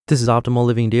This is Optimal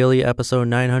Living Daily, episode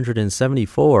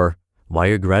 974, Why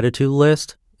Your Gratitude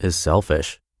List is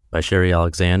Selfish, by Shari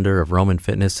of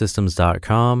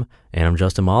RomanFitnessSystems.com, and I'm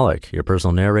Justin Malik, your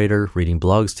personal narrator, reading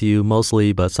blogs to you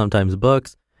mostly, but sometimes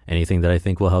books, anything that I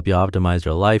think will help you optimize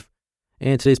your life.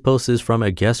 And today's post is from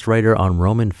a guest writer on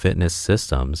Roman Fitness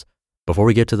Systems. Before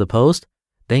we get to the post,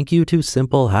 thank you to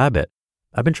Simple Habit.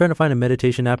 I've been trying to find a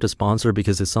meditation app to sponsor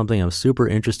because it's something I'm super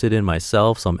interested in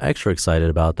myself, so I'm extra excited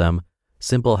about them.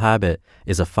 Simple Habit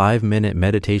is a 5-minute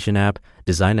meditation app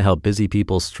designed to help busy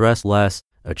people stress less,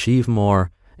 achieve more,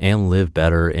 and live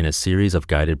better in a series of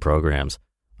guided programs.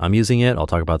 I'm using it. I'll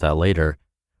talk about that later.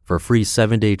 For a free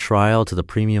 7-day trial to the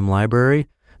premium library,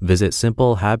 visit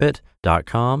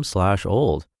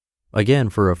simplehabit.com/old. Again,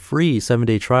 for a free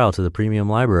 7-day trial to the premium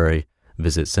library,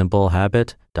 visit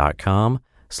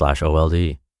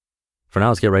simplehabit.com/old. For now,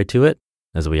 let's get right to it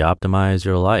as we optimize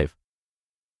your life.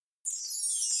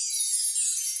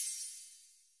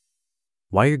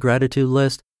 Why Your Gratitude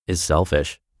List is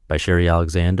Selfish, by Shari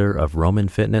of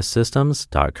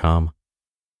RomanFitnessSystems.com.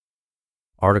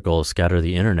 Articles scatter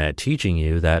the internet teaching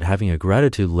you that having a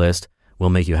gratitude list will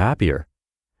make you happier.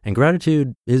 And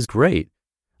gratitude is great,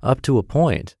 up to a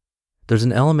point. There's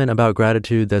an element about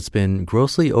gratitude that's been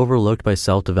grossly overlooked by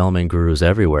self-development gurus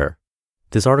everywhere.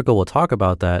 This article will talk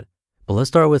about that, but let's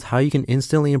start with how you can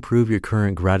instantly improve your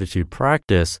current gratitude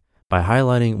practice by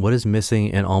highlighting what is missing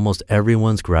in almost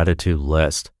everyone's gratitude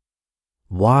list.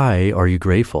 Why are you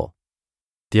grateful?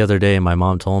 The other day, my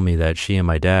mom told me that she and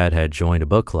my dad had joined a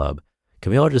book club.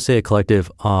 Can we all just say a collective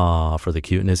 "ah" for the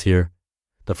cuteness here?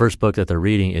 The first book that they're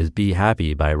reading is Be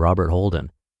Happy by Robert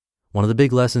Holden. One of the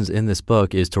big lessons in this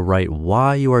book is to write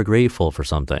why you are grateful for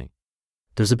something.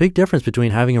 There's a big difference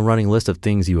between having a running list of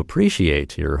things you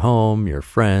appreciate, your home, your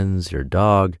friends, your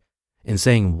dog, and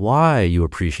saying why you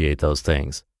appreciate those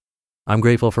things. I'm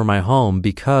grateful for my home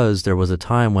because there was a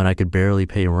time when I could barely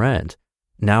pay rent.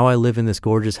 Now I live in this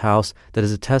gorgeous house that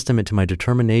is a testament to my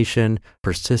determination,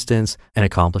 persistence, and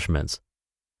accomplishments.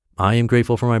 I am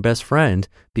grateful for my best friend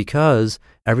because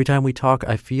every time we talk,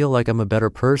 I feel like I'm a better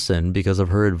person because of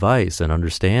her advice and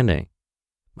understanding.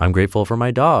 I'm grateful for my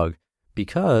dog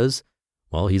because,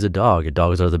 well, he's a dog and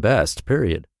dogs are the best,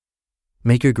 period.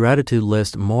 Make your gratitude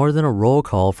list more than a roll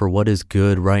call for what is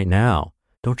good right now.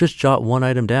 Don't just jot one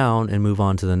item down and move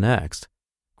on to the next.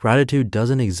 Gratitude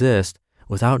doesn't exist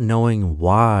without knowing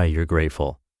why you're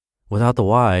grateful. Without the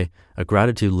why, a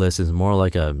gratitude list is more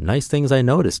like a nice things I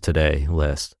noticed today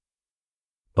list.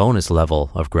 Bonus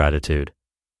level of gratitude.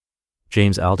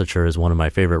 James Altucher is one of my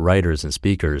favorite writers and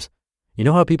speakers. You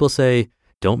know how people say,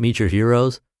 don't meet your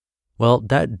heroes? Well,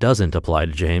 that doesn't apply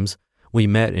to James. We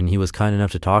met and he was kind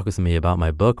enough to talk with me about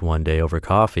my book one day over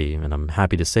coffee, and I'm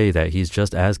happy to say that he's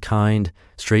just as kind,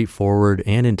 straightforward,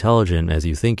 and intelligent as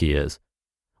you think he is.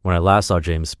 When I last saw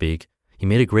James speak, he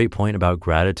made a great point about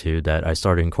gratitude that I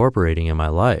started incorporating in my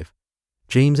life.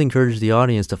 James encouraged the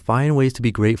audience to find ways to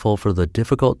be grateful for the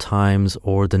difficult times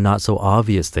or the not so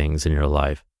obvious things in your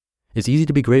life. It's easy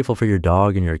to be grateful for your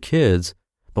dog and your kids,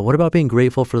 but what about being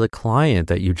grateful for the client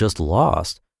that you just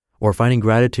lost? Or finding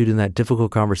gratitude in that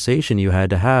difficult conversation you had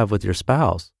to have with your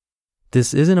spouse?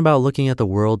 This isn't about looking at the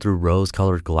world through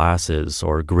rose-colored glasses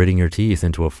or gritting your teeth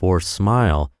into a forced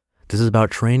smile. This is about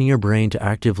training your brain to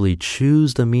actively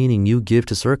choose the meaning you give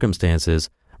to circumstances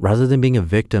rather than being a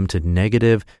victim to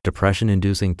negative,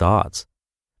 depression-inducing thoughts.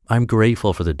 I'm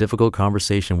grateful for the difficult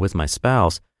conversation with my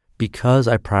spouse because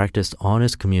I practiced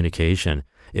honest communication.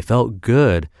 It felt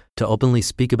good to openly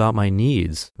speak about my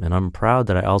needs, and I'm proud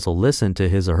that I also listened to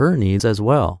his or her needs as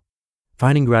well.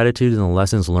 Finding gratitude in the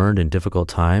lessons learned in difficult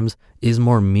times is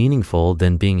more meaningful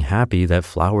than being happy that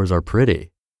flowers are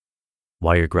pretty.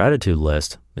 Why your gratitude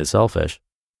list is selfish.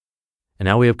 And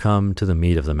now we have come to the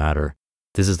meat of the matter.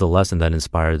 This is the lesson that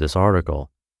inspired this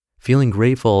article. Feeling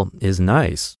grateful is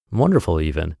nice, wonderful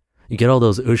even. You get all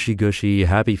those ushy-gushy,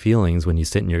 happy feelings when you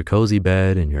sit in your cozy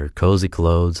bed in your cozy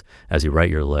clothes as you write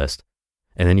your list.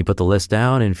 And then you put the list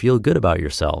down and feel good about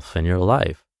yourself and your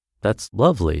life. That's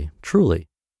lovely, truly.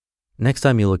 Next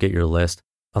time you look at your list,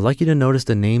 I'd like you to notice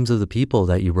the names of the people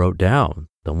that you wrote down,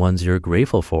 the ones you're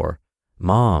grateful for.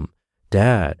 Mom,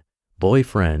 dad,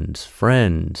 boyfriend,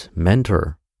 friend,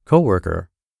 mentor, coworker.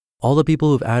 All the people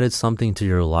who've added something to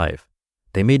your life.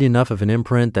 They made enough of an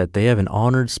imprint that they have an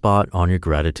honored spot on your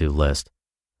gratitude list.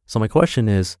 So my question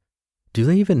is, do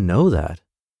they even know that?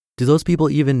 Do those people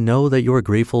even know that you're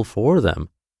grateful for them?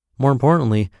 More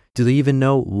importantly, do they even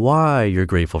know why you're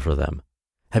grateful for them?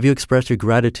 Have you expressed your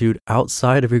gratitude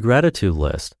outside of your gratitude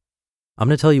list? I'm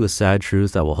going to tell you a sad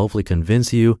truth that will hopefully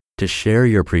convince you to share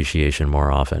your appreciation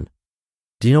more often.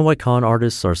 Do you know why con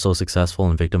artists are so successful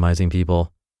in victimizing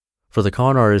people? For the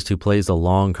con artist who plays the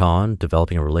long con,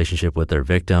 developing a relationship with their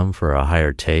victim for a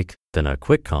higher take than a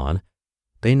quick con,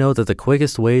 they know that the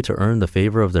quickest way to earn the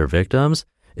favor of their victims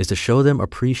is to show them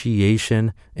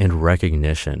appreciation and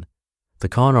recognition. The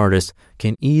con artist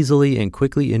can easily and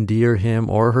quickly endear him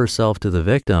or herself to the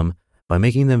victim by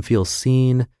making them feel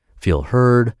seen, feel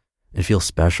heard, and feel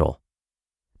special.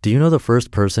 Do you know the first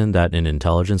person that an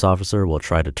intelligence officer will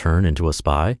try to turn into a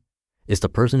spy? It's the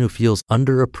person who feels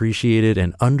underappreciated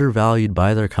and undervalued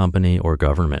by their company or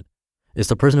government. It's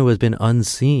the person who has been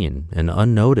unseen and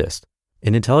unnoticed.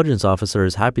 An intelligence officer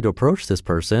is happy to approach this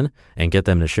person and get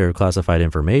them to share classified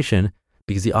information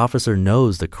because the officer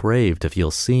knows the crave to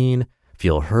feel seen,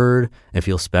 feel heard, and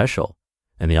feel special,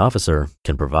 and the officer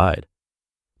can provide.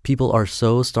 People are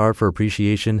so starved for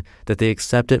appreciation that they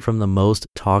accept it from the most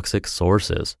toxic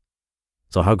sources.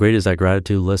 So how great is that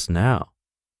gratitude list now?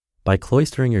 By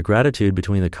cloistering your gratitude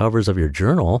between the covers of your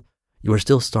journal, you are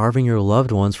still starving your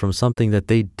loved ones from something that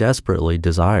they desperately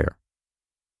desire.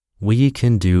 We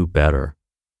can do better.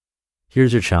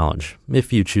 Here's your challenge,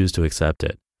 if you choose to accept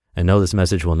it, and know this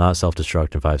message will not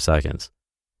self-destruct in 5 seconds.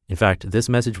 In fact, this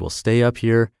message will stay up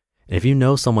here, and if you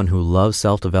know someone who loves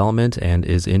self-development and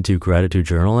is into gratitude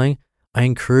journaling, I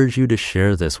encourage you to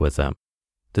share this with them.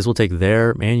 This will take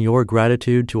their and your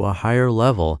gratitude to a higher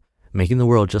level, making the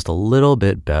world just a little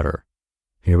bit better.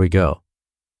 Here we go.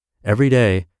 Every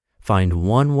day, find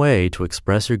one way to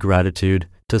express your gratitude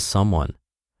to someone.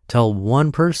 Tell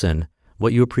one person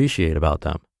what you appreciate about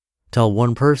them. Tell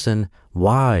one person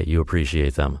why you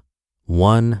appreciate them.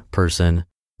 One person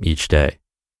each day.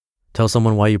 Tell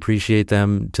someone why you appreciate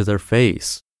them to their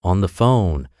face, on the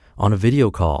phone, on a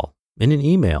video call, in an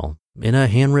email, in a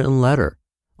handwritten letter,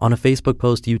 on a Facebook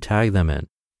post you tag them in,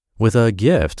 with a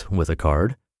gift, with a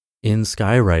card, in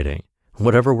skywriting,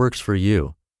 whatever works for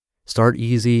you. Start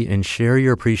easy and share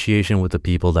your appreciation with the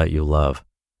people that you love.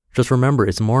 Just remember,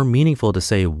 it's more meaningful to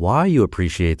say why you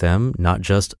appreciate them, not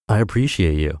just, I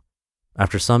appreciate you.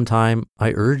 After some time,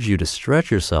 I urge you to stretch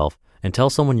yourself and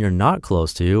tell someone you're not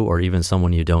close to, or even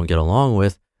someone you don't get along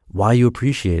with, why you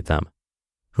appreciate them.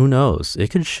 Who knows?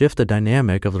 It could shift the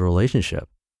dynamic of the relationship.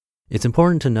 It's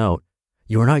important to note,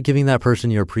 you are not giving that person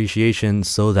your appreciation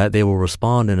so that they will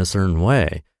respond in a certain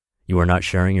way. You are not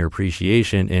sharing your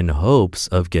appreciation in hopes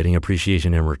of getting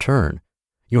appreciation in return.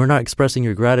 You are not expressing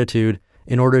your gratitude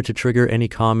in order to trigger any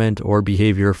comment or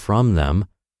behavior from them.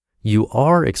 You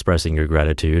are expressing your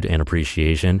gratitude and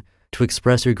appreciation to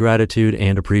express your gratitude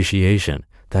and appreciation.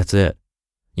 That's it.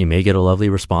 You may get a lovely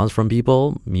response from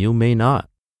people, you may not.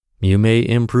 You may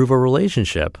improve a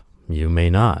relationship, you may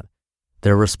not.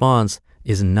 Their response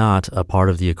is not a part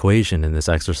of the equation in this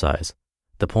exercise.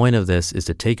 The point of this is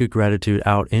to take your gratitude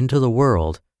out into the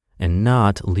world and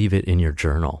not leave it in your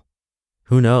journal.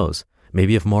 Who knows?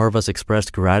 Maybe if more of us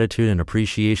expressed gratitude and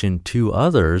appreciation to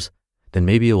others, then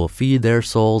maybe it will feed their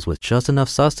souls with just enough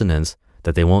sustenance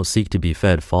that they won't seek to be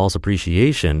fed false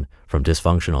appreciation from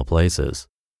dysfunctional places.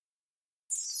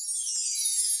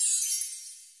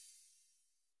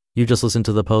 You just listened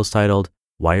to the post titled,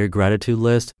 Why Your Gratitude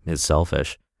List is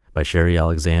Selfish by Shari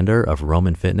Alexander of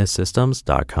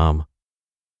RomanFitnessSystems.com.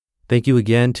 Thank you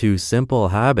again to Simple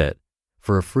Habit.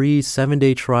 For a free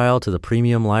 7-day trial to the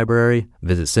premium library,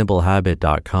 visit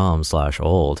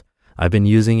simplehabit.com/old. I've been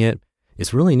using it.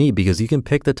 It's really neat because you can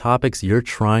pick the topics you're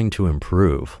trying to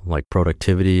improve, like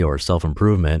productivity or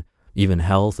self-improvement, even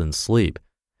health and sleep.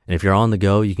 And if you're on the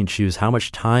go, you can choose how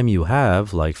much time you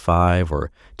have, like 5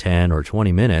 or 10 or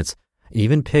 20 minutes.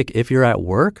 Even pick if you're at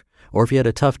work or if you had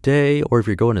a tough day or if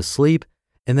you're going to sleep,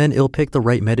 and then it'll pick the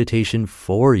right meditation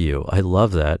for you. I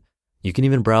love that. You can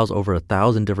even browse over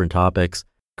 1,000 different topics,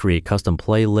 create custom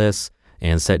playlists,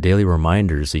 and set daily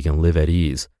reminders so you can live at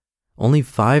ease. Only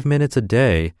 5 minutes a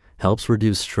day helps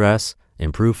reduce stress,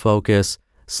 improve focus,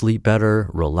 sleep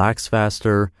better, relax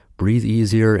faster, breathe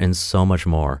easier, and so much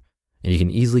more. And you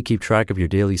can easily keep track of your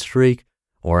daily streak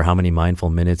or how many mindful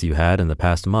minutes you had in the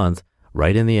past month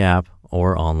right in the app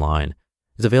or online.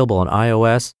 It's available on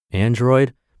iOS,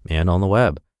 Android, and on the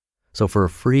web. So for a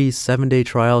free 7-day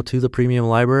trial to the premium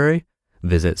library,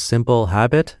 visit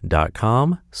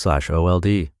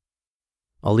simplehabit.com/OLD.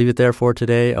 I'll leave it there for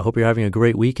today. I hope you're having a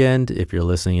great weekend if you're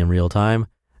listening in real time,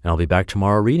 and I'll be back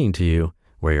tomorrow reading to you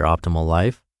where your optimal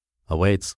life awaits.